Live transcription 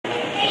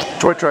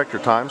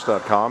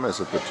ToyTractorTimes.com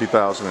is at the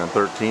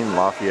 2013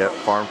 LaFayette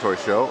Farm Toy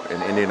Show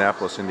in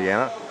Indianapolis,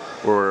 Indiana.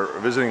 We're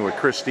visiting with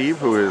Chris Steve,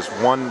 who has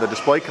won the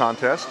display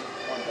contest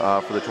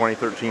for the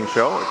 2013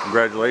 show.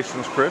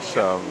 Congratulations, Chris.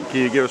 Can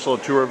you give us a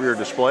little tour of your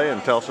display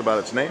and tell us about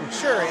its name?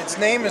 Sure. Its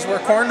name is Where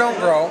Corn Don't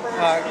Grow.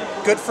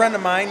 A good friend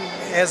of mine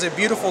has a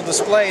beautiful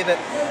display that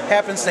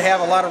happens to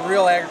have a lot of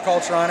real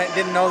agriculture on it.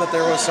 Didn't know that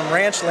there was some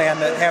ranch land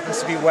that happens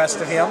to be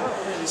west of him.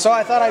 So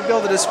I thought I'd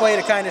build a display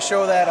to kind of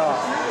show that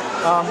off.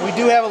 We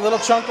do have a little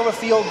chunk of a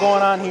field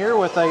going on here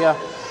with a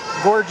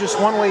gorgeous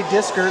one-way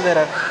disker that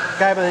a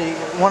guy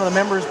one of the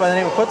members by the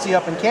name of Putzi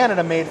up in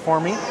Canada made for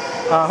me.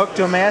 Hooked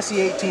to a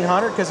Massey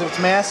 1800, because if it's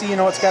Massey, you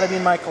know it's got to be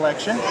in my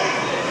collection.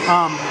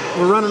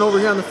 We're running over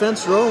here on the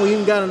fence row. We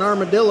even got an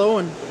armadillo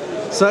and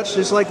such,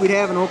 just like we'd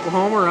have in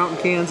Oklahoma or out in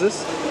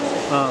Kansas.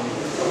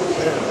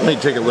 Let me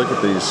take a look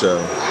at these,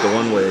 the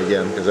one-way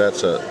again, because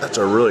that's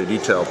a really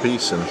detailed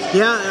piece. And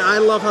yeah, I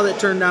love how that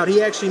turned out.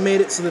 He actually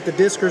made it so that the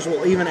diskers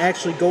will even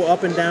actually go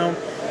up and down,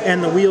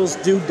 and the wheels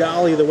do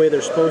dolly the way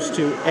they're supposed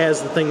to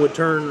as the thing would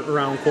turn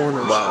around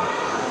corners. Wow.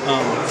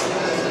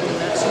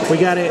 We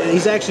got it.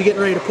 He's actually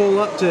getting ready to pull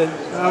up to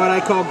what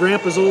I call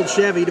Grandpa's old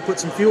Chevy to put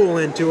some fuel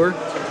into her.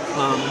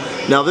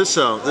 Now this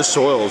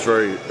soil is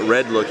very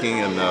red looking,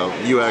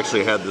 and you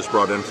actually had this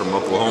brought in from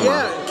Oklahoma.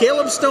 Yeah,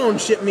 Caleb Stone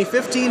shipped me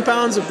 15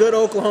 pounds of good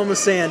Oklahoma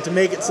sand to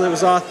make it so it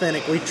was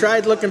authentic. We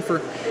tried looking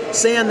for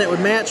sand that would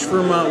match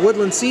from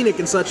Woodland Scenic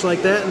and such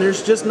like that, and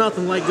there's just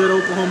nothing like good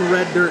Oklahoma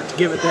red dirt to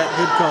give it that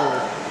good color.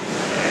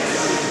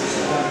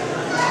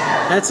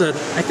 That's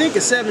I think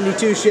a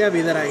 72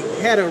 Chevy that I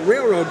had a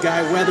railroad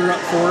guy weather up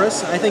for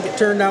us. I think it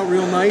turned out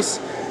real nice.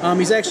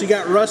 He's actually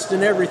got rust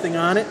and everything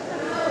on it.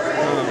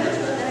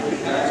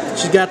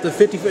 She's got the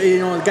 50,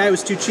 the guy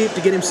was too cheap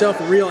to get himself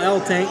a real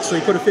L tank, so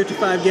he put a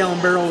 55-gallon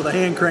barrel with a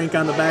hand crank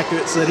on the back of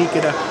it so that he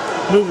could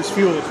move his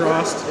fuel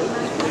across.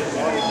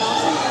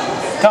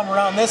 Come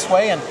around this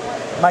way, and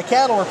my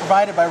cattle were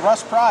provided by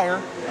Russ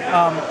Pryor.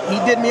 He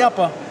did me up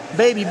a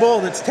baby bull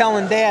that's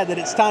telling Dad that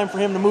it's time for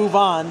him to move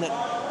on,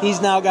 that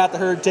he's now got the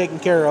herd taken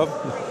care of.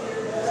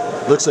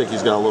 Looks like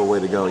he's got a little way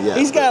to go yet.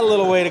 He's got a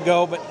little way to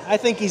go, but I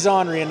think he's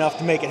ornery enough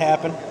to make it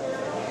happen.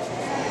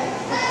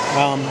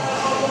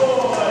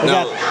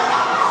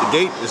 The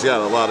gate has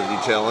got a lot of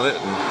detail in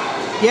it.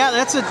 Yeah,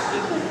 that's a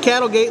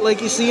cattle gate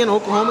like you see in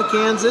Oklahoma,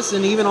 Kansas,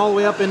 and even all the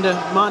way up into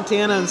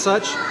Montana and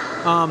such.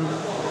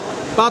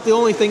 About the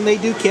only thing they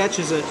do catch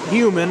is a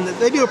human.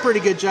 They do a pretty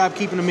good job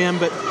keeping them in,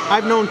 but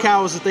I've known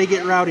cows that they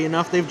get rowdy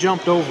enough, they've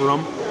jumped over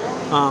them.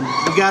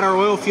 We got our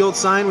oil field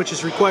sign, which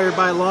is required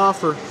by law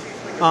for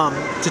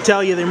to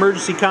tell you the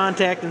emergency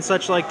contact and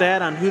such like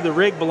that on who the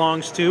rig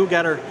belongs to.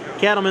 Got our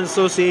Cattlemen's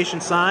Association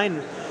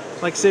sign.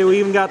 Like I say, we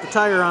even got the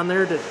tire on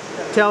there to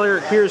tell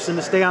Eric Pearson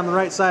to stay on the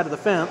right side of the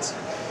fence.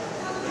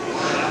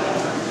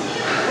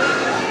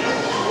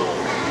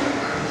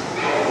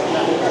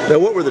 Now,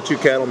 what were the two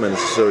Cattlemen's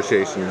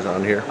Associations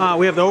on here?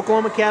 We have the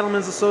Oklahoma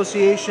Cattlemen's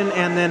Association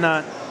and then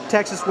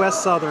Texas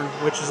West Southern,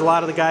 which is a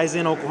lot of the guys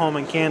in Oklahoma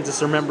and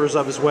Kansas are members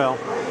of as well.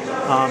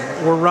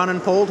 We're running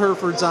polled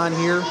Herefords on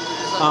here.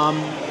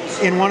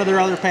 In one of their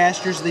other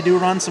pastures, they do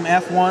run some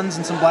F1s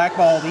and some Black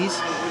Baldies.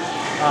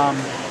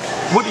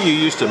 What do you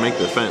use to make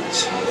the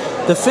fence?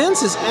 The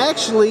fence is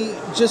actually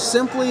just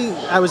simply,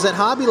 I was at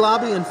Hobby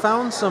Lobby and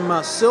found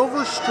some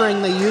silver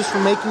string they use for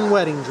making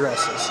wedding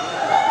dresses.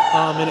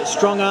 And it's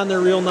strung on there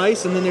real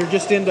nice, and then they're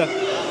just into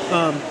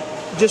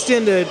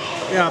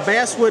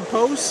basswood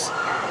posts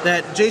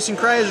that Jason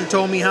Kreiser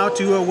told me how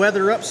to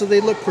weather up so they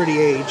look pretty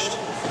aged.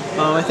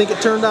 I think it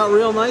turned out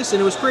real nice,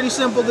 and it was pretty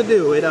simple to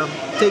do. It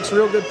takes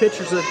real good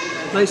pictures of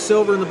nice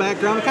silver in the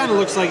background. It kind of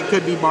looks like it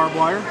could be barbed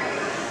wire.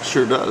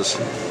 Sure does.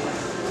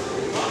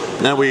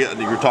 Now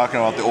you're talking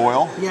about the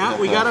oil. Yeah,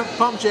 we got a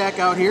pump jack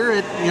out here.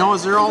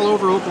 As they're all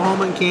over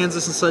Oklahoma and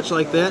Kansas and such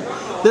like that.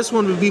 This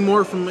one would be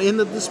more from, in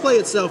the display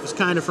itself is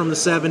kind of from the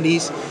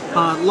 70s.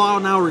 Law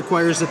now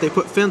requires that they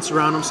put fence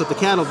around them so that the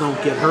cattle don't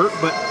get hurt.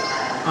 But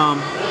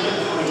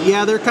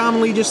yeah, they're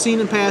commonly just seen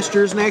in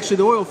pastures. And actually,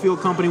 the oil field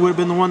company would have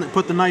been the one that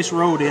put the nice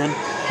road in,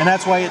 and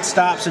that's why it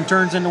stops and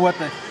turns into what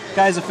the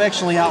guys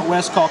affectionately out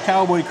west call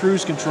cowboy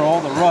cruise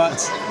control, the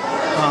ruts.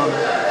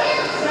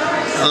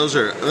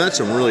 That's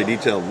some really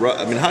detailed.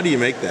 I mean, how do you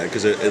make that?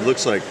 Because it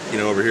looks like,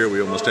 over here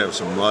we almost have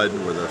some mud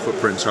where the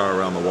footprints are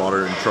around the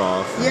water and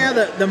trough. Yeah,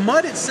 the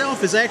mud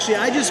itself is actually,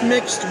 I just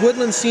mixed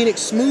Woodland Scenic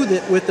Smooth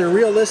It with their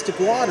realistic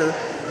water,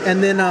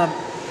 and then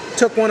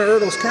took one of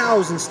Ertle's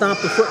cows and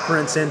stomped the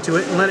footprints into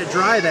it and let it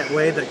dry that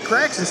way. The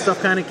cracks and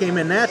stuff kind of came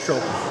in natural.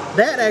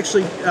 That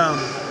actually,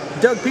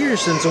 Doug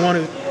Peterson's the one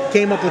who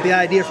came up with the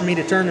idea for me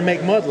to turn and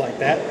make mud like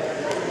that.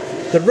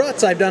 The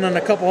ruts I've done on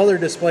a couple other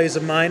displays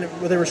of mine,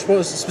 where they were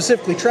supposed to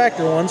specifically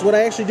tractor ones. What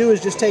I actually do is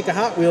just take a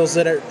Hot Wheels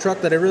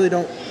truck that I really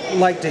don't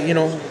like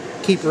to,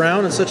 keep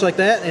around and such like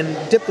that, and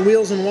dip the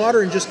wheels in water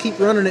and just keep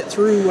running it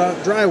through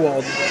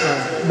drywall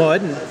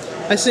mud. And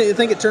I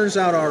think it turns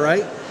out all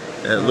right.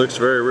 It looks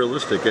very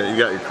realistic. You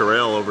got your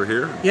corral over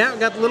here. Yeah,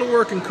 got the little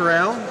working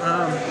corral.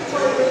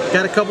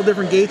 Got a couple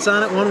different gates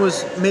on it. One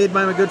was made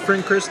by my good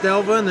friend Chris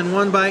Delva, and then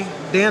one by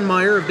Dan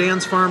Meyer of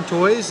Dan's Farm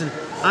Toys. And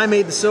I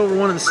made the silver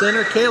one in the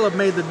center. Caleb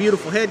made the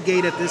beautiful head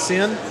gate at this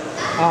end.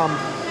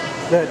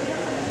 The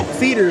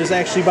feeder is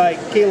actually by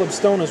Caleb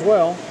Stone as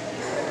well.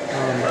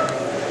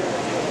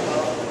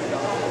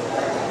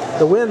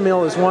 The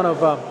windmill is one of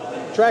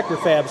Tractor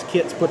Fab's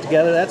kits put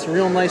together. That's a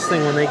real nice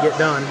thing when they get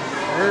done.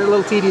 They're a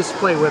little tedious to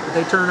play with, but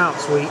they turn out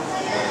sweet.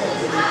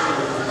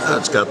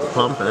 It's got the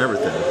pump and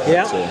everything.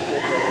 Yeah.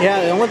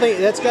 Yeah, the only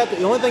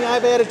thing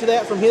I've added to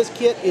that from his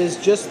kit is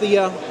just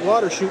the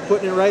water chute,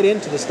 putting it right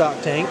into the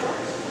stock tank.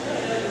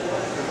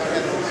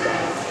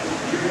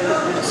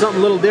 Something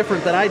a little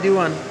different that I do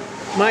on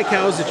my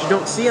cows that you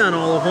don't see on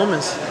all of them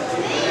is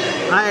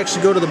I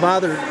actually go to the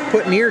bother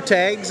putting ear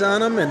tags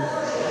on them, and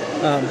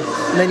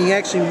then you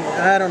actually,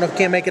 I don't know if you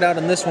can't make it out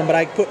on this one, but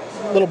I put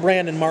little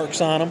branding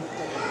marks on them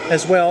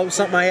as well. It was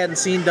something I hadn't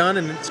seen done,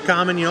 and it's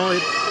common, you know, you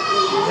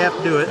have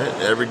to do it.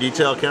 Every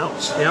detail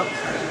counts. Yep.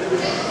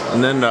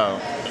 And then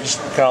just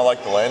kind of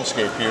like the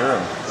landscape here.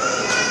 And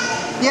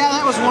yeah,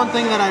 that was one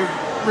thing that I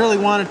really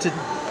wanted to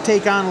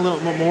take on a little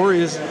bit more,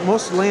 is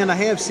most of the land I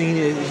have seen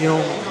is, you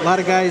know, a lot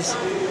of guys,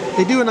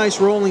 they do a nice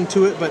rolling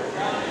to it, but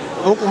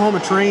Oklahoma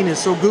terrain is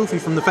so goofy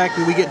from the fact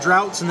that we get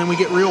droughts and then we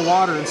get real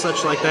water and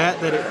such like that,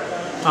 that it...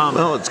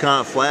 well, it's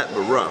kind of flat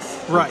but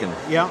rough. Right,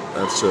 yeah.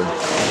 That's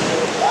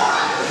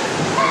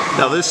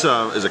now this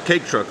is a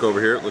cake truck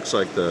over here. It looks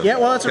like the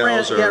well, it's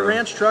a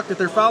ranch truck that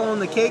they're following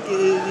the cake.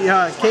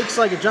 Cake's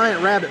like a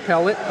giant rabbit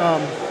pellet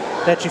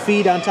that you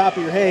feed on top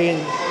of your hay,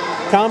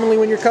 and commonly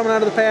when you're coming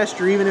out of the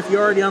pasture, even if you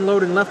already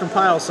unloaded and left them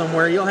piled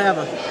somewhere, you'll have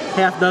a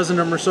half dozen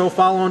of them or so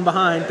following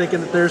behind,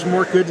 thinking that there's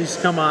more goodies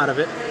to come out of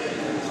it.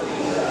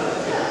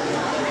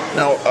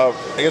 Now,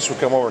 I guess we'll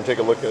come over and take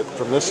a look at it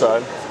from this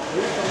side.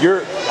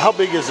 How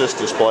big is this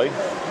display?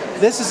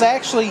 This is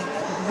actually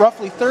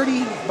roughly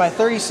 30 by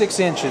 36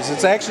 inches.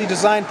 It's actually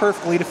designed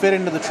perfectly to fit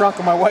into the trunk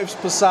of my wife's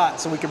Passat,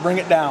 so we can bring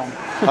it down.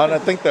 And I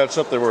think that's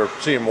something we're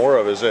seeing more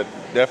of, is that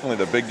definitely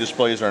the big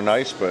displays are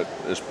nice, but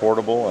it's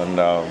portable, and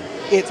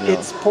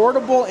it's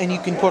portable, and you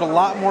can put a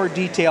lot more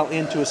detail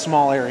into a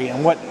small area.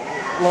 And what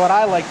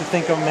I like to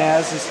think of them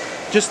as is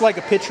just like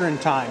a picture in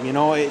time, you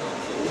know.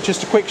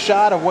 Just a quick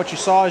shot of what you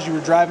saw as you were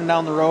driving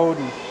down the road.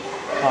 And,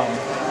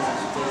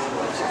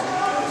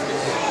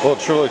 well,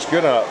 it sure looks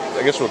good.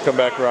 I guess we'll come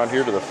back around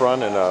here to the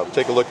front and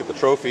take a look at the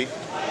trophy.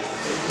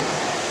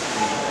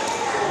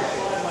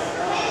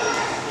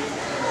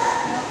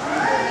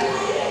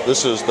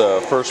 This is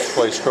the first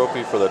place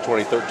trophy for the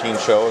 2013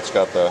 show. It's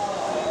got the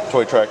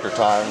Toy Tractor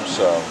Times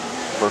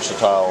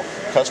versatile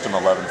custom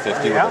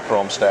 1150 with the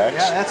chrome stacks.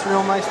 Yeah, that's a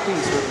real nice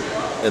piece.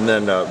 And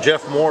then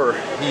Jeff Moore,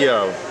 he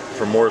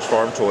from Moore's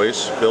Farm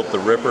Toys, built the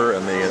Ripper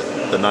and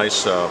the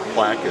nice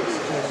plaque.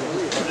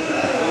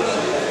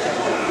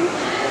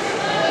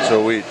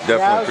 So we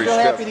definitely I was appreciate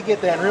real happy to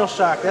get that. Real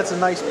shocked. That's a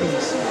nice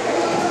piece.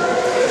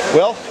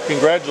 Well,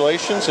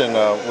 congratulations, and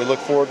we look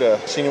forward to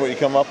seeing what you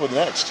come up with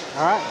next.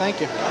 All right, thank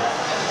you.